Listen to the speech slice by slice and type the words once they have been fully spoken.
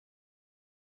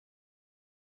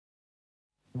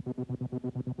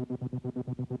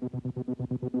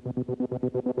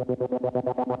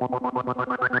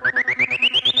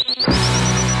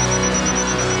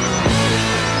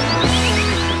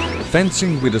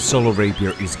Fencing with a solo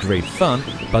rapier is great fun,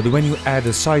 but when you add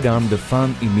a sidearm, the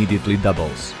fun immediately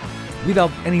doubles.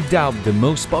 Without any doubt, the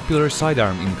most popular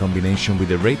sidearm in combination with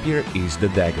the rapier is the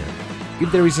dagger.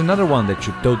 If there is another one that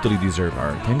should totally deserve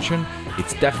our attention,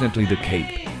 it's definitely the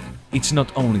cape. It's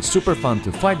not only super fun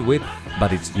to fight with,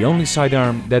 but it's the only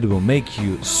sidearm that will make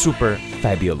you super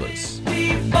fabulous.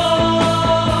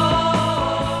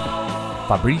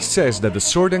 Fabris says that the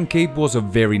sword and cape was a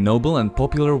very noble and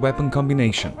popular weapon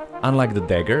combination. Unlike the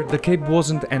dagger, the cape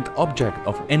wasn't an object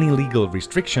of any legal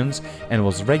restrictions and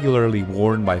was regularly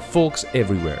worn by folks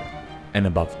everywhere. And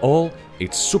above all,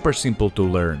 it's super simple to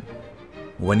learn.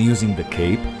 When using the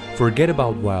cape, forget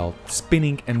about while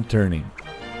spinning and turning.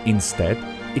 Instead,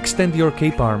 extend your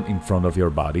cape arm in front of your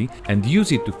body and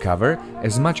use it to cover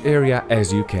as much area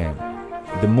as you can.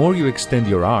 The more you extend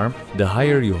your arm, the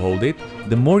higher you hold it,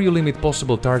 the more you limit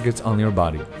possible targets on your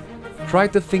body. Try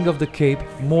to think of the cape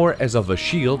more as of a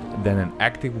shield than an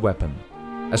active weapon.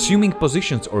 Assuming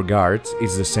positions or guards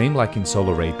is the same like in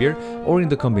solo rapier or in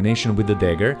the combination with the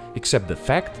dagger, except the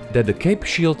fact that the cape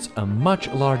shields a much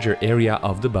larger area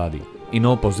of the body. In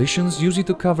all positions, use it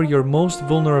to cover your most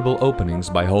vulnerable openings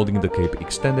by holding the cape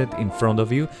extended in front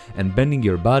of you and bending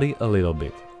your body a little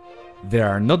bit. There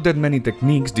are not that many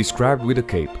techniques described with a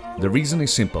cape. The reason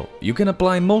is simple. You can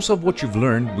apply most of what you've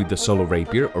learned with the solo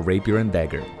rapier or rapier and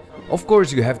dagger. Of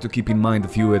course, you have to keep in mind a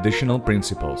few additional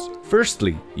principles.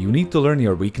 Firstly, you need to learn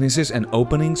your weaknesses and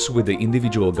openings with the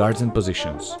individual guards and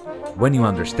positions. When you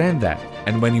understand that,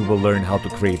 and when you will learn how to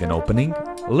create an opening,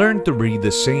 learn to read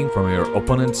the same from your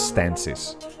opponent's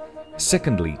stances.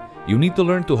 Secondly, you need to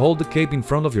learn to hold the cape in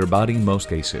front of your body in most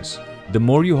cases. The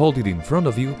more you hold it in front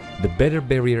of you, the better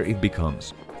barrier it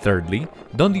becomes. Thirdly,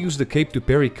 don't use the cape to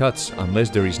parry cuts unless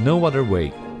there is no other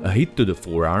way. A hit to the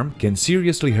forearm can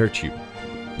seriously hurt you.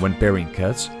 When parrying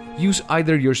cuts, use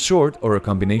either your sword or a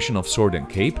combination of sword and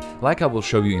cape, like I will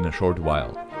show you in a short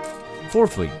while.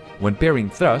 Fourthly, when parrying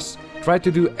thrusts, try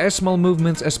to do as small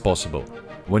movements as possible.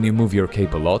 When you move your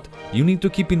cape a lot, you need to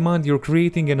keep in mind you're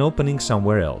creating an opening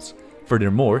somewhere else.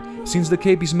 Furthermore, since the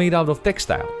cape is made out of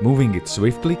textile, moving it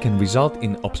swiftly can result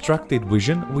in obstructed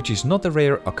vision, which is not a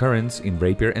rare occurrence in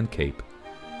rapier and cape.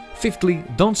 Fifthly,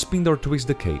 don't spin or twist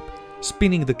the cape.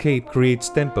 Spinning the cape creates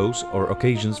tempos or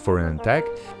occasions for an attack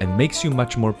and makes you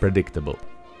much more predictable.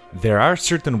 There are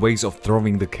certain ways of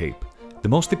throwing the cape. The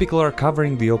most typical are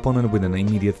covering the opponent with an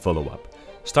immediate follow-up.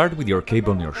 Start with your cape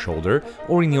on your shoulder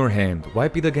or in your hand,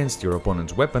 wipe it against your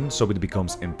opponent's weapon so it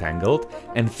becomes entangled,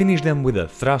 and finish them with a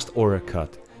thrust or a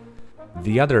cut.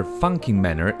 The other funky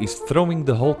manner is throwing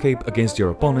the whole cape against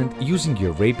your opponent using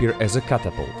your rapier as a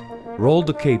catapult. Roll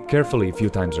the cape carefully a few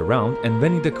times around, and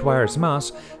when it acquires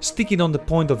mass, stick it on the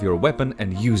point of your weapon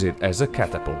and use it as a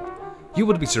catapult. You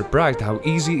would be surprised how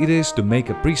easy it is to make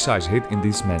a precise hit in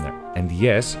this manner. And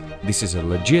yes, this is a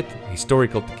legit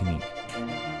historical technique.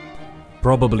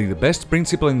 Probably the best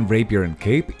principle in rapier and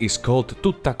cape is called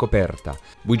tutta coperta,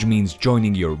 which means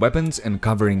joining your weapons and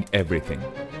covering everything.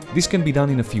 This can be done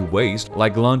in a few ways,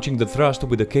 like launching the thrust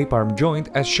with a cape arm joint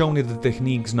as shown in the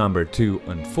techniques number 2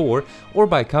 and 4, or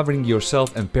by covering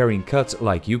yourself and parrying cuts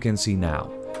like you can see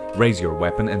now. Raise your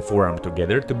weapon and forearm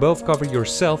together to both cover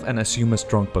yourself and assume a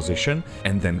strong position,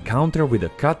 and then counter with a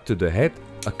cut to the head,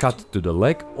 a cut to the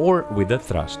leg, or with a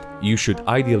thrust. You should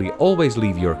ideally always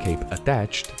leave your cape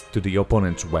attached to the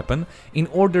opponent's weapon in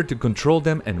order to control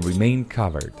them and remain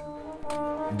covered.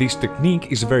 This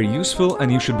technique is very useful and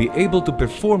you should be able to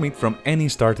perform it from any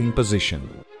starting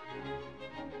position.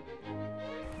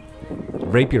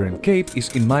 Rapier and cape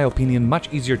is, in my opinion,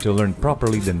 much easier to learn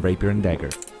properly than rapier and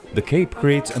dagger. The cape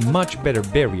creates a much better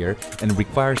barrier and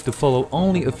requires to follow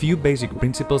only a few basic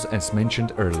principles as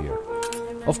mentioned earlier.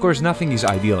 Of course, nothing is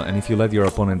ideal, and if you let your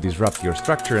opponent disrupt your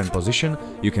structure and position,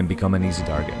 you can become an easy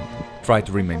target. Try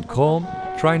to remain calm,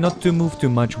 try not to move too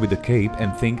much with the cape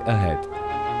and think ahead.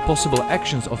 Possible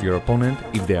actions of your opponent,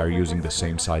 if they are using the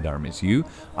same sidearm as you,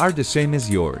 are the same as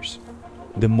yours.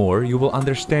 The more you will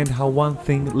understand how one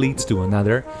thing leads to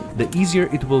another, the easier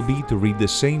it will be to read the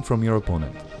same from your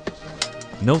opponent.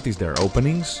 Notice their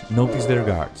openings, notice their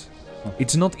guards.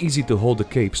 It's not easy to hold the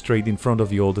cape straight in front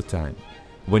of you all the time.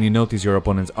 When you notice your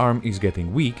opponent's arm is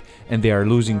getting weak and they are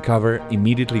losing cover,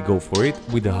 immediately go for it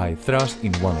with a high thrust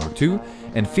in 1 or 2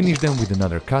 and finish them with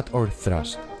another cut or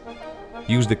thrust.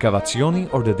 Use the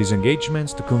cavazioni or the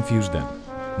disengagements to confuse them.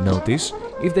 Notice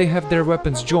if they have their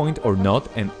weapons joined or not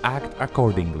and act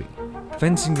accordingly.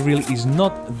 Fencing really is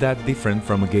not that different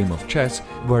from a game of chess,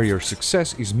 where your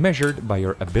success is measured by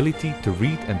your ability to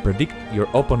read and predict your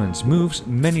opponent's moves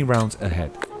many rounds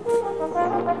ahead.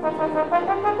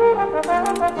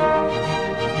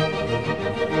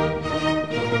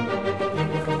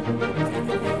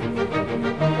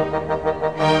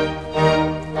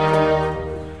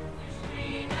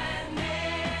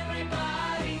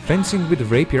 Fencing with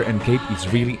rapier and cape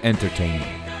is really entertaining.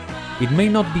 It may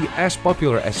not be as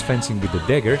popular as fencing with the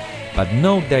dagger, but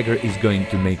no dagger is going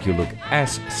to make you look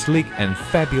as slick and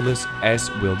fabulous as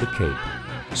will the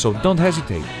cape. So don't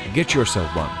hesitate, get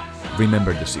yourself one.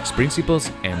 Remember the 6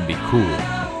 principles and be cool.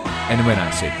 And when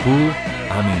I say cool,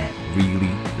 I mean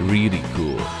really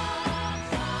cool.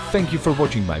 Thank you for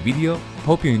watching my video,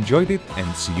 hope you enjoyed it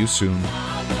and see you soon.